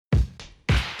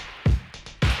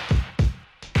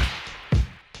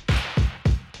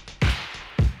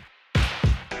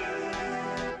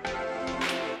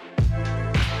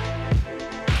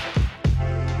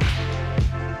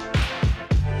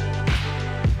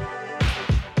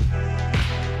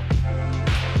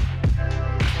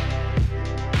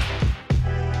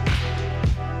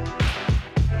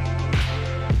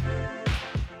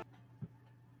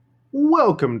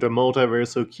Welcome to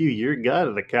Multiverse OQ, your guide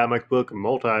to the comic book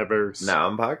multiverse. Now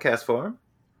in podcast form.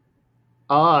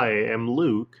 I am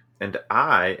Luke, And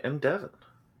I am Devin.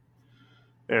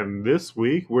 and this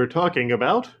week we're talking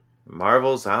about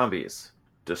Marvel Zombies.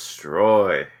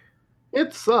 Destroy.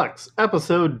 It Sucks,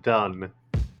 episode done.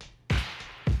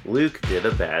 Luke did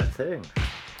a bad thing.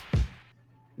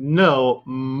 No,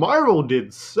 Marvel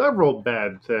did several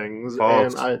bad things,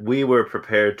 False. and We were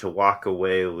prepared to walk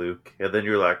away, Luke. And then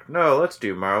you're like, no, let's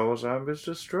do Marvel Zombies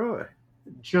Destroy.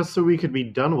 just so we could be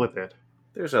done with it.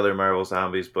 There's other Marvel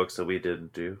Zombies books that we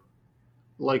didn't do.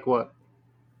 Like what?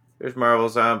 There's Marvel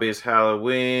Zombies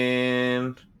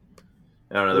Halloween.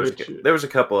 I don't know, there was a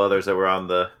couple others that were on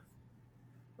the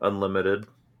Unlimited.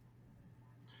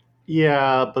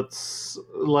 Yeah, but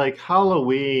like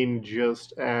Halloween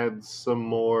just adds some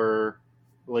more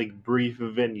like brief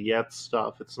vignette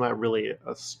stuff. It's not really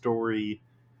a story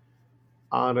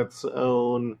on its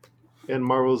own. And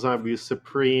Marvel Zombies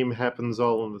Supreme happens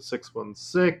all in the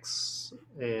 616.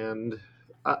 And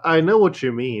I know what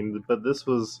you mean, but this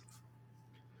was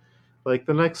like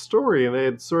the next story, and they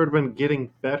had sort of been getting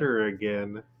better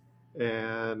again.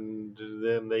 And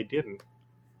then they didn't.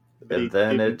 And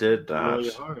then it did not.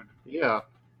 Really hard. Yeah.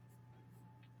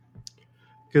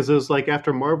 Because it was like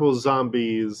after Marvel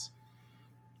Zombies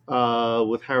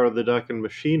with Howard the Duck and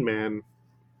Machine Man,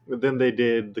 then they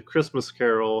did The Christmas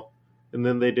Carol, and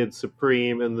then they did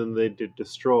Supreme, and then they did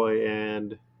Destroy.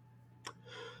 And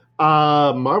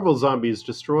Marvel Zombies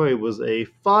Destroy was a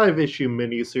 5-issue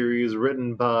miniseries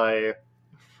written by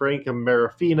Frank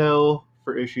Marafino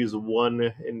for issues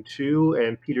 1 and 2,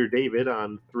 and Peter David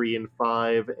on 3 and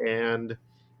 5. And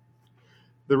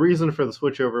the reason for the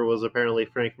switchover was apparently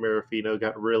Frank Marafino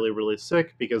got really, really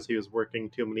sick because he was working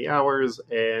too many hours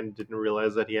and didn't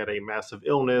realize that he had a massive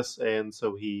illness, and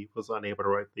so he was unable to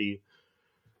write the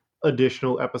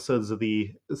additional episodes of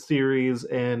the series.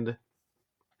 And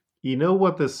you know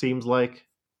what this seems like?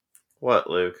 What,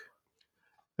 Luke?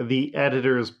 The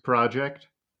editor's project.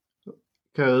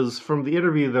 Because from the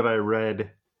interview that I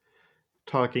read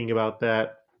talking about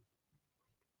that,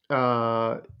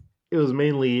 it was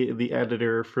mainly the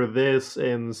editor for this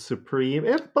and Supreme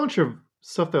and a bunch of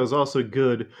stuff that was also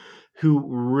good who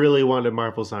really wanted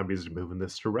Marvel Zombies to move in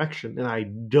this direction, and I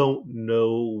don't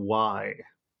know why.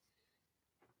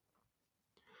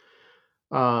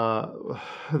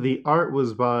 The art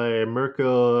was by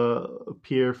Mirko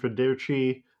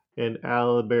Pierfederci and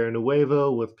Al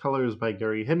Bernuevo, with colors by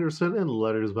Gary Henderson and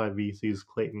letters by VC's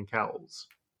Clayton Cowles.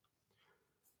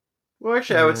 Well,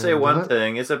 actually, I would say one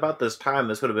thing is about this time.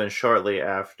 This would have been shortly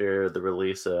after the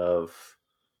release of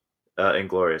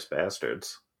Inglourious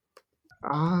Bastards.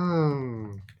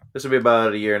 This would be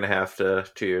about 1.5 to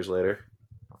 2 years later.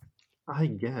 I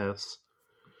guess.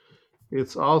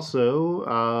 It's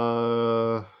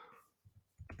also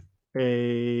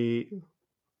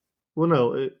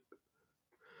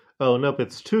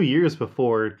it's 2 years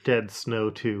before Dead Snow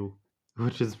 2,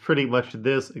 which is pretty much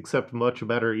this, except much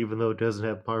better, even though it doesn't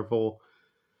have Marvel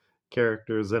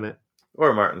characters in it.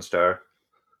 Or Martin Starr.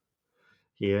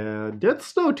 Yeah, Dead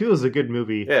Snow 2 is a good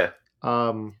movie. Yeah.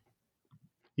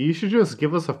 You should just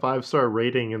give us a 5-star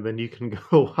rating, and then you can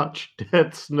go watch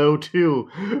Dead Snow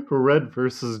 2, Red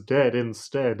vs. Dead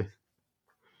instead.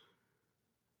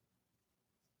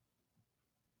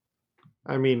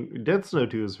 I mean, Dead Snow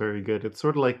 2 is very good. It's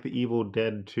sort of like the Evil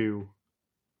Dead 2.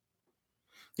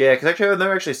 Yeah, because actually I've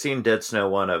never actually seen Dead Snow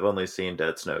 1. I've only seen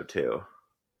Dead Snow 2.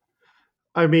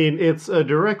 I mean, it's a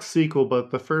direct sequel, but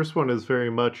the first one is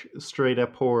very much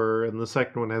straight-up horror, and the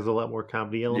second one has a lot more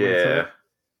comedy elements in it.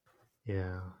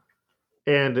 Yeah.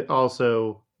 And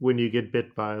also, when you get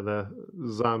bit by the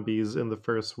zombies in the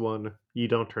first one, you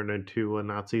don't turn into a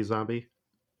Nazi zombie.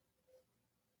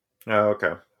 Oh,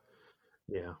 okay.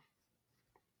 Yeah.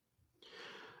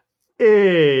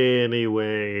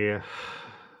 Anyway,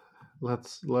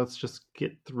 let's just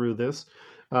get through this.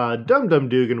 Dum Dum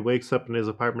Dugan wakes up in his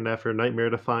apartment after a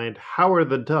nightmare to find Howard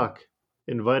the Duck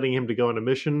inviting him to go on a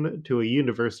mission to a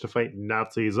universe to fight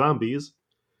Nazi zombies.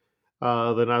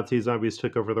 The Nazi zombies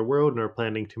took over the world and are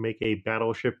planning to make a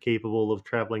battleship capable of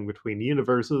traveling between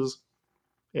universes.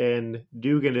 And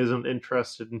Dugan isn't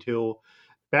interested until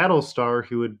Battlestar,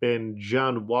 who had been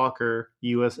John Walker,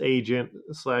 U.S. agent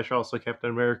 / also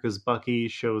Captain America's Bucky,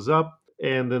 shows up.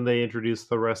 And then they introduce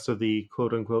the rest of the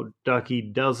quote-unquote Ducky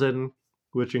Dozen,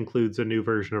 which includes a new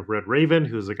version of Red Raven,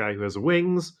 who's a guy who has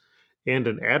wings and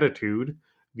an attitude.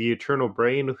 The Eternal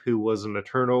Brain, who was an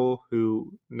Eternal,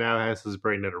 who now has his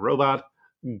brain in a robot.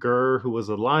 Gur, who was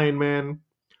a Lion Man.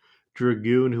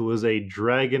 Dragoon, who was a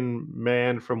Dragon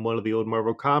Man from one of the old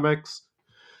Marvel comics.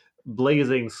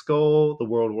 Blazing Skull, the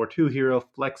World War II hero,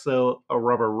 Flexo, a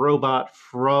rubber robot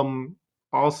from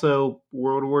also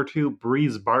World War II,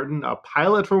 Breeze Barton, a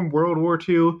pilot from World War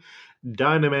II,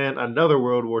 Dynaman, another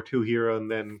World War II hero, and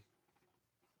then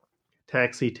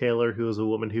Taxi Taylor, who is a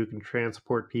woman who can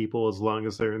transport people as long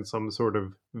as they're in some sort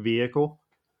of vehicle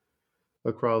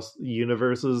across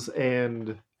universes.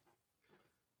 And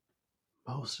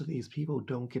most of these people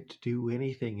don't get to do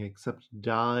anything except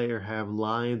die or have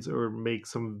lines or make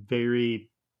some very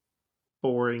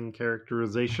boring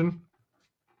characterization.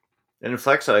 And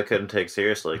Flexo I couldn't take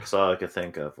seriously because all I could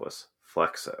think of was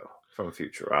Flexo from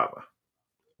Futurama.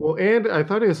 Well, and I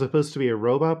thought he was supposed to be a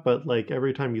robot, but like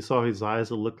every time you saw his eyes,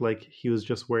 it looked like he was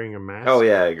just wearing a mask. Oh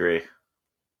yeah, I agree.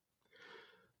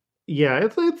 Yeah,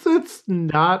 it's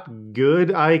not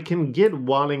good. I can get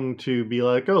wanting to be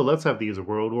like, oh, let's have these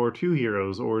World War II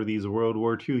heroes or these World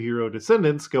War II hero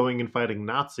descendants going and fighting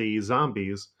Nazi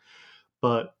zombies,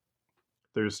 but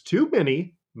there's too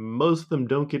many. Most of them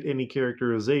don't get any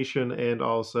characterization, and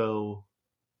also,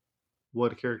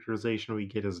 what characterization we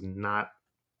get is not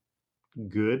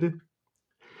good.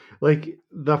 Like,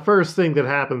 the first thing that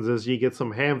happens is you get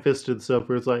some ham-fisted stuff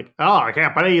where it's like, oh, I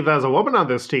can't believe there's a woman on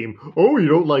this team. Oh, you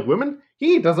don't like women?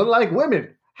 He doesn't like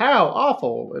women. How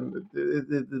awful. And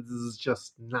this is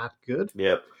just not good.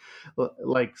 Yep.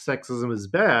 Like, sexism is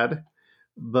bad,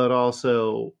 but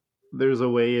also there's a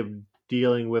way of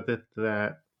dealing with it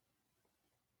that...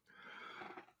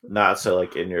 Not so,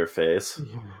 like, in your face.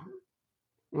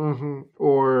 Mm-hmm.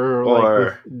 Or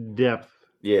like, with depth.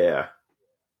 Yeah.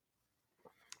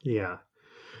 Yeah.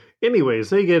 Anyways,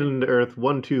 they get into Earth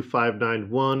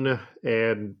 12591,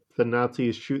 and the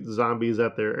Nazis shoot zombies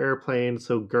at their airplane,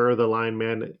 so Gur, the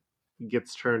lineman,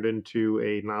 gets turned into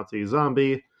a Nazi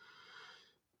zombie.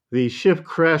 The ship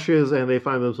crashes, and they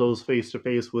find themselves face to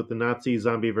face with the Nazi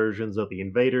zombie versions of the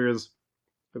invaders.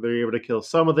 They're able to kill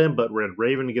some of them, but Red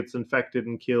Raven gets infected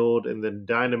and killed, and then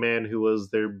Dynaman, who was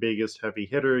their biggest heavy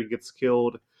hitter, gets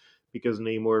killed because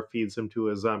Namor feeds him to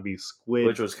a zombie squid.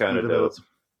 Which was kind of dope.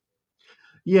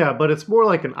 Yeah, but it's more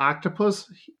like an octopus.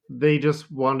 They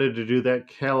just wanted to do that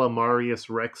Calamarius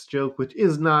Rex joke, which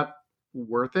is not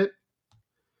worth it.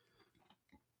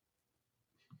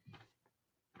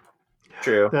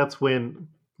 True. That's when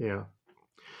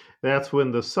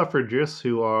the suffragists,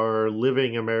 who are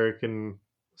living American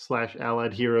 /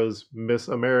 Allied heroes, Miss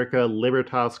America,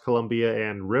 Libertas, Columbia,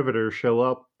 and Riveter, show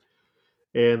up.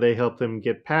 And they help them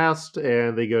get past,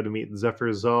 and they go to meet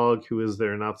Zephyr Zog, who is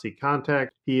their Nazi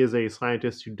contact. He is a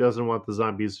scientist who doesn't want the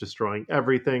zombies destroying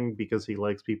everything because he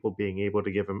likes people being able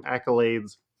to give him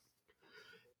accolades.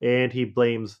 And he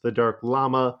blames the Dark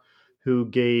Llama, who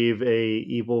gave a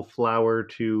evil flower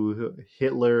to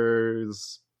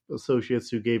Hitler's associates,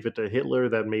 who gave it to Hitler,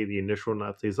 that made the initial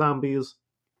Nazi zombies.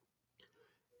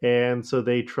 And so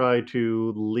they try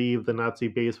to leave the Nazi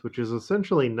base, which is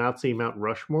essentially Nazi Mount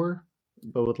Rushmore,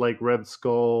 but with like Red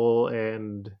Skull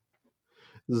and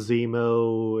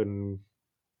Zemo and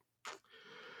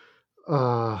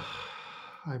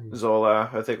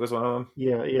Zola, I think, was one of them.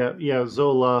 Yeah,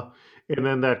 Zola, and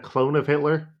then that clone of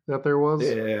Hitler that there was.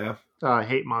 Yeah.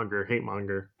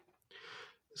 Hatemonger.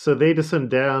 So they descend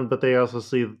down, but they also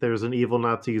see that there's an evil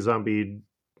Nazi zombie,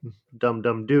 Dum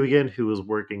Dum Dugan, who is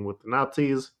working with the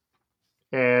Nazis.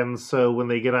 And so when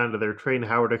they get onto their train,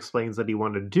 Howard explains that he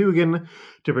wanted Dugan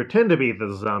to pretend to be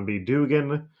the zombie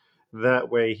Dugan. That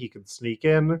way he could sneak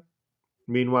in.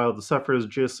 Meanwhile, the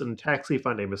suffragists and Taxi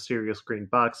find a mysterious green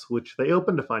box, which they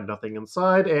open to find nothing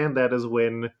inside, and that is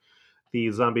when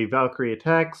the zombie Valkyrie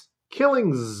attacks,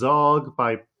 killing Zog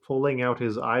by pulling out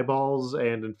his eyeballs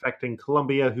and infecting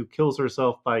Columbia, who kills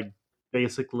herself by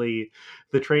basically,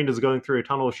 the train is going through a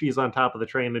tunnel, she's on top of the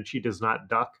train, and she does not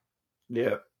duck.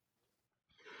 Yeah.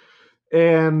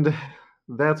 And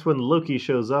that's when Loki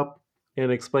shows up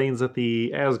and explains that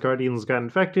the Asgardians got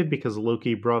infected because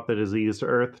Loki brought the disease to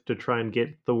Earth to try and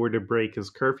get Thor to break his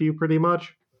curfew, pretty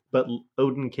much. But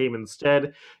Odin came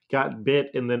instead, got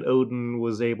bit, and then Odin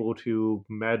was able to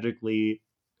magically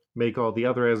make all the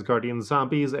other Asgardian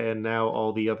zombies, and now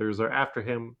all the others are after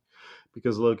him.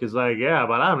 Because Loki's like, yeah,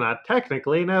 but I'm not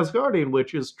technically an Asgardian,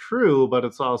 which is true, but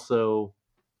it's also...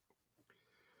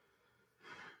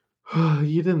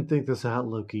 You didn't think this out,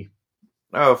 Loki.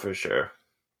 Oh, for sure.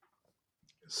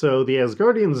 So the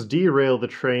Asgardians derail the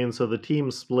train, so the team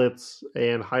splits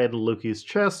and hide in Loki's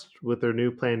chest, with their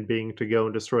new plan being to go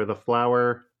and destroy the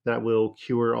flower that will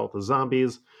cure all the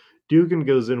zombies. Dugan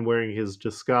goes in wearing his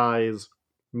disguise,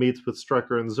 meets with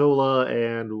Strucker and Zola,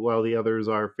 and while the others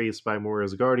are faced by more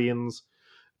Asgardians,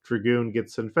 Dragoon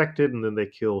gets infected and then they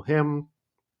kill him.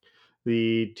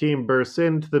 The team bursts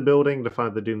into the building to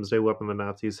find the doomsday weapon the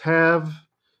Nazis have,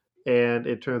 and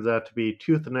it turns out to be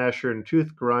Tooth Gnasher and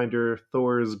Tooth Grinder,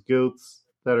 Thor's goats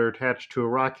that are attached to a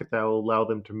rocket that will allow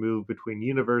them to move between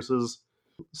universes.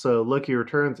 So Loki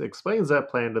returns, explains that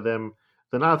plan to them.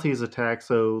 The Nazis attack,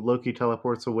 so Loki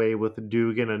teleports away with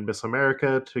Dugan and Miss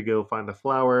America to go find the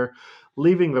flower,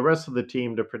 leaving the rest of the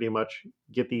team to pretty much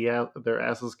get their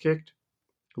asses kicked.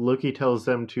 Loki tells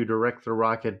them to direct the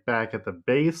rocket back at the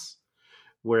base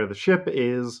where the ship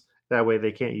is. That way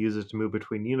they can't use it to move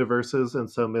between universes, and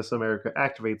so Miss America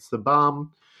activates the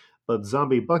bomb, but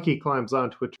zombie Bucky climbs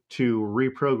onto it to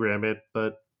reprogram it,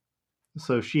 but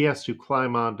so she has to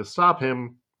climb on to stop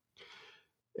him.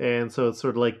 And so it's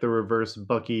sort of like the reverse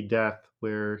Bucky death,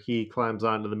 where he climbs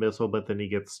onto the missile, but then he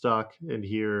gets stuck. And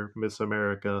here, Miss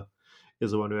America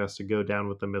is the one who has to go down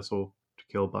with the missile to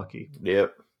kill Bucky.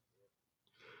 Yep.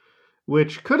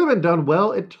 Which could have been done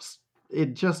well. It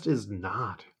just is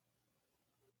not.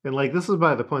 And like this is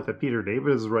by the point that Peter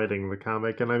David is writing the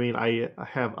comic, and I mean I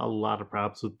have a lot of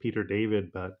props with Peter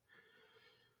David, but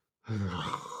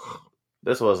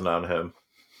this wasn't on him.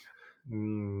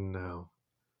 No.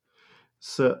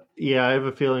 So yeah, I have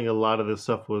a feeling a lot of this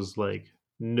stuff was like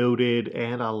noted,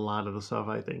 and a lot of the stuff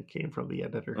I think came from the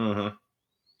editor. Mm-hmm.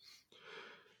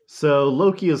 So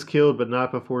Loki is killed, but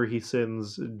not before he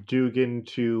sends Dugan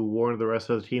to warn the rest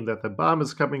of the team that the bomb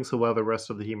is coming. So while the rest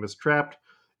of the team is trapped,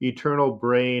 Eternal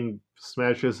Brain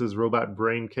smashes his robot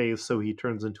brain case, so he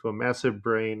turns into a massive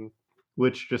brain,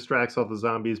 which distracts all the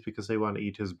zombies because they want to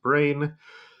eat his brain.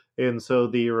 And so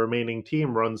the remaining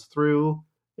team runs through,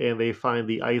 and they find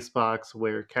the icebox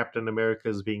where Captain America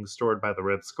is being stored by the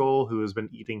Red Skull, who has been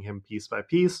eating him piece by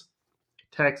piece.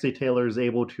 Taxi Taylor is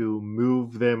able to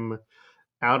move them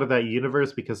out of that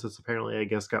universe because it's apparently, I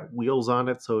guess, got wheels on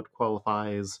it, so it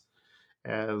qualifies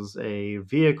as a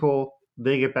vehicle.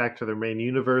 They get back to their main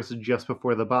universe just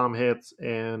before the bomb hits,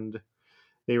 and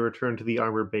they return to the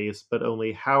armor base, but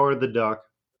only Howard the Duck,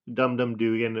 Dum Dum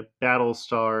Dugan,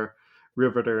 Battlestar,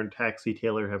 Riveter, and Taxi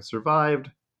Taylor have survived.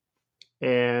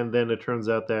 And then it turns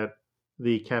out that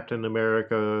the Captain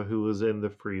America who was in the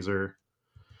freezer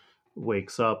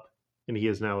wakes up, and he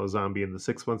is now a zombie in the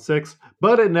 616,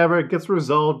 but it never gets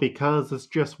resolved because it's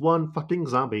just one fucking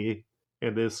zombie,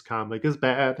 and this comic is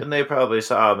bad. And they probably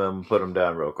saw him and put him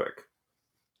down real quick.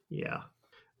 Yeah.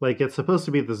 Like, it's supposed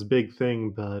to be this big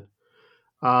thing, but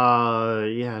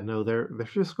yeah, no, they're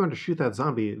just going to shoot that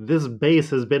zombie. This base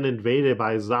has been invaded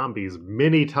by zombies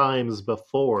many times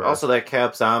before. Also, that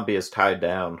Cap zombie is tied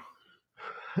down.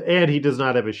 And he does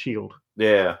not have a shield.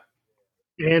 Yeah.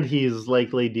 And he's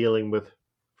likely dealing with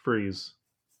freeze.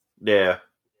 Yeah.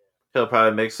 He'll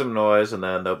probably make some noise, and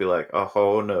then they'll be like,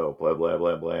 oh no, blah, blah,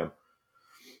 blah, blah.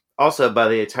 Also, by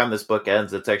the time this book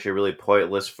ends, it's actually really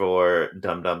pointless for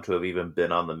Dum Dum to have even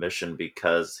been on the mission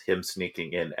because him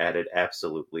sneaking in added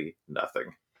absolutely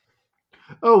nothing.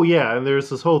 Oh, yeah, and there's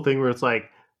this whole thing where it's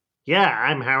like, yeah,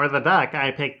 I'm Howard the Duck.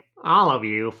 I picked all of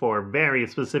you for very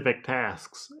specific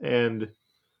tasks. And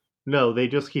no, they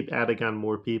just keep adding on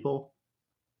more people.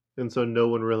 And so no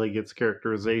one really gets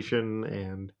characterization,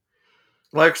 and...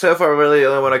 Like, so far, really, the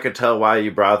only one I could tell why you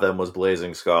brought them was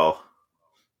Blazing Skull.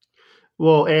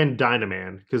 Well, and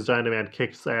Dynaman, because Dynaman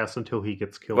kicks ass until he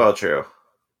gets killed. Well, true.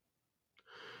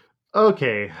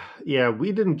 Okay, yeah,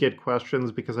 we didn't get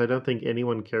questions because I don't think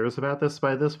anyone cares about this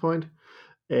by this point.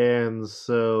 And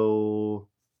so...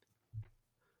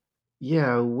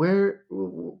 yeah, we're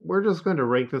just going to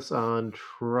rank this on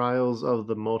Trials of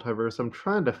the Multiverse. I'm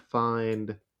trying to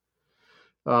find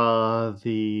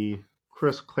the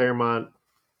Chris Claremont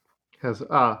has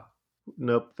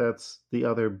nope, that's the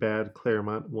other bad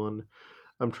Claremont one.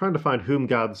 I'm trying to find Whom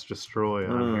Gods Destroy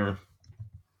on here.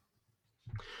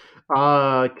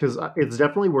 Because it's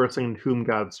definitely worse than Whom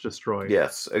Gods Destroy.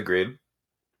 Yes, agreed.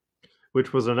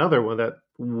 Which was another one that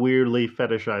weirdly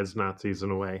fetishized Nazis in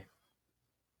a way.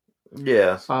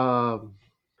 Yeah.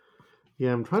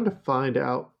 Yeah, I'm trying to find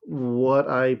out what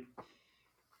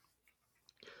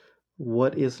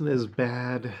isn't as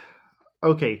bad.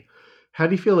 Okay, how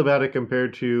do you feel about it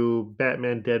compared to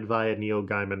Batman Dead via Neil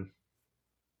Gaiman?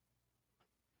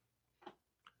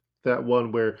 That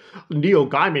one where Neil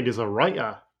Gaiman is a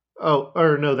writer. Oh,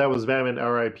 or no, that was Batman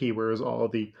R.I.P., where it was all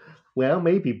the, well,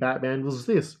 maybe Batman was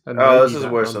this. And this is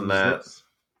worse than that.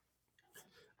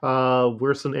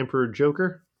 Worse than Emperor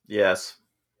Joker? Yes.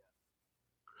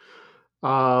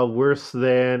 Worse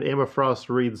than Emma Frost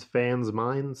reads fans'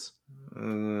 minds?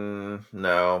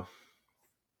 No.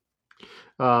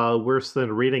 Worse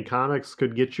than reading comics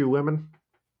could get you women?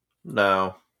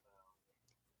 No.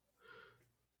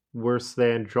 Worse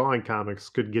than drawing comics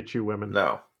could get you women?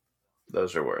 No.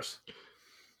 Those are worse.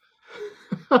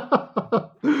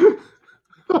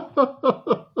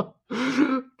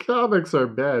 Comics are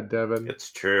bad, Devin.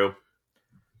 It's true.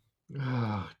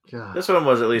 Oh, God. This one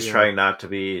was at least Yeah. trying not to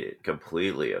be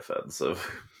completely offensive.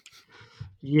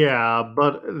 Yeah,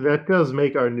 but that does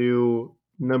make our new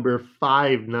number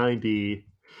 590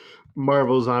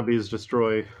 Marvel Zombies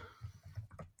Destroy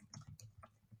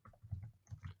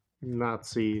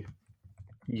Nazi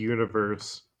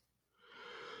Universe.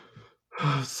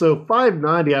 So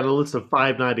 590 on a list of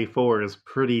 594 is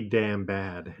pretty damn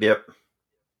bad. Yep.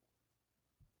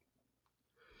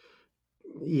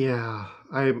 Yeah,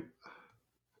 I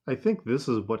think this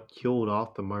is what killed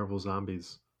off the Marvel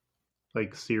Zombies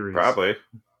series. Probably.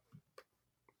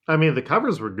 I mean, the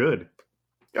covers were good.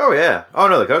 Oh, yeah. Oh,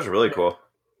 no, the covers are really cool.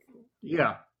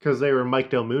 Yeah, because they were Mike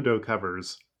Del Mundo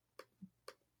covers.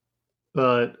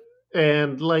 And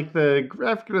the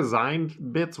graphic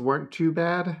design bits weren't too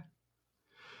bad.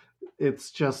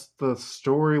 It's just the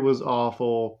story was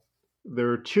awful. There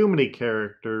were too many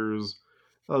characters.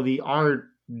 The art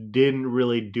didn't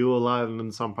really do a lot, and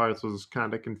in some parts was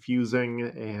kind of confusing,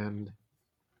 and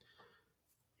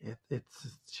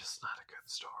it's just not a good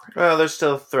story. Well, there's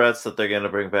still threats that they're going to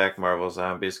bring back Marvel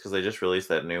Zombies because they just released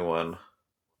that new one.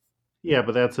 Yeah,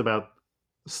 but that's about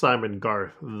Simon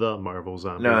Garth, the Marvel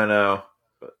Zombie. No.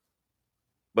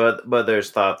 But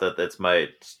there's thought that this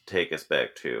might take us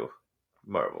back to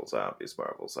Marvel Zombies.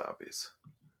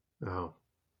 Oh.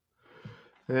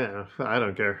 Yeah, I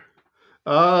don't care.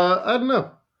 I don't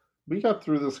know. We got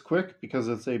through this quick because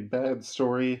it's a bad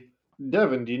story.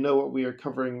 Devin, do you know what we are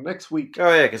covering next week?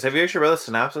 Oh, yeah, because have you actually read the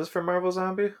synopsis for Marvel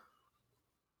Zombie?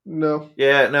 No.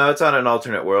 Yeah, no, it's on an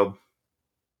alternate world.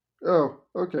 Oh,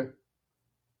 okay.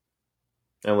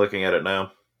 I'm looking at it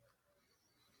now.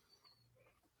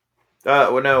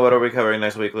 What are we covering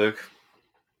next week, Luke?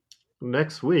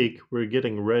 Next week, we're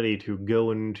getting ready to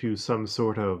go into some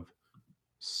sort of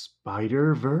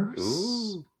Spider-Verse.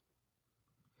 Ooh.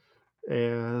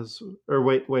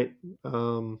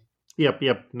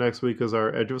 Yep. Next week is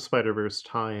our Edge of Spider-Verse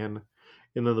tie-in.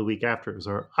 And then the week after is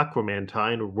our Aquaman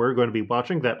tie-in. We're going to be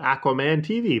watching that Aquaman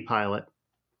TV pilot.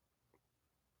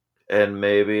 And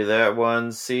maybe that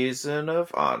one season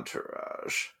of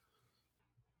Entourage.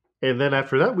 And then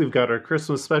after that, we've got our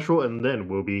Christmas special, and then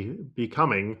we'll be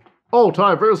becoming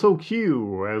Ultiversal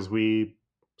Q as we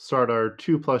start our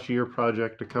 2+ year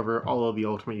project to cover all of the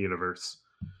Ultimate Universe.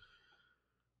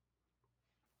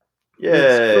 Yeah.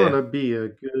 It's gonna be a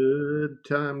good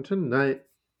time tonight.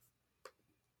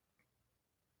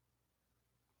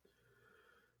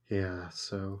 Yeah,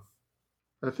 so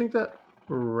I think that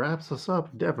wraps us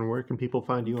up. Devin, where can people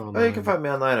find you online? Oh, you can find me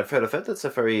online at FredFett. That's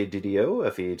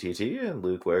FREDDO, and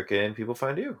Luke, where can people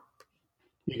find you?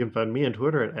 You can find me on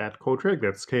Twitter at Koltreg,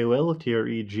 that's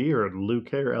KOLTREG, or at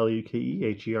Lukeher,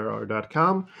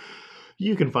 LUKEHERR.com.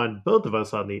 You can find both of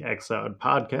us on the Xoud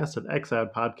Podcast at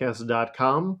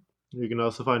xoudpodcast.com. You can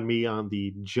also find me on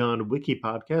the John Wiki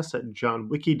Podcast at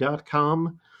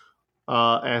johnwiki.com,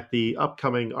 at the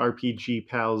upcoming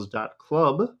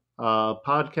RPGpals.club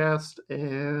podcast,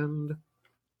 and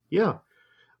yeah,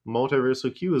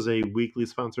 Multiversal Q is a weekly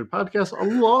sponsored podcast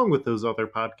along with those other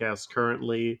podcasts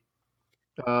currently.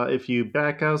 If you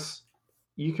back us,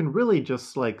 you can really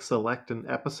just select an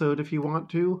episode if you want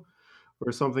to,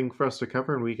 or something for us to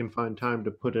cover, and we can find time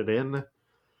to put it in.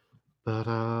 But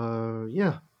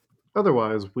yeah,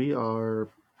 otherwise we are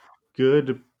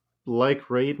good.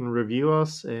 Rate, and review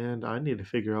us, and I need to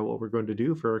figure out what we're going to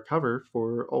do for a cover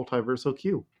for Ultiversal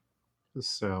Q.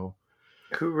 So,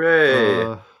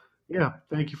 hooray! Yeah,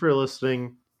 thank you for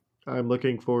listening. I'm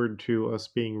looking forward to us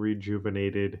being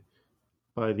rejuvenated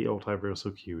by the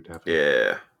Ultiversal Q, definitely.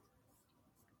 Yeah.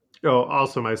 Oh,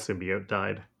 also my symbiote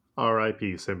died.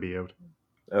 R.I.P. symbiote.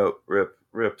 Oh, rip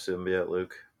symbiote,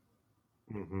 Luke.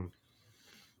 Mm-hmm.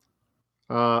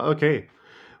 Okay.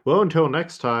 Well, until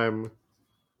next time,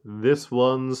 this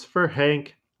one's for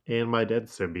Hank and my dead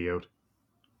symbiote.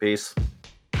 Peace.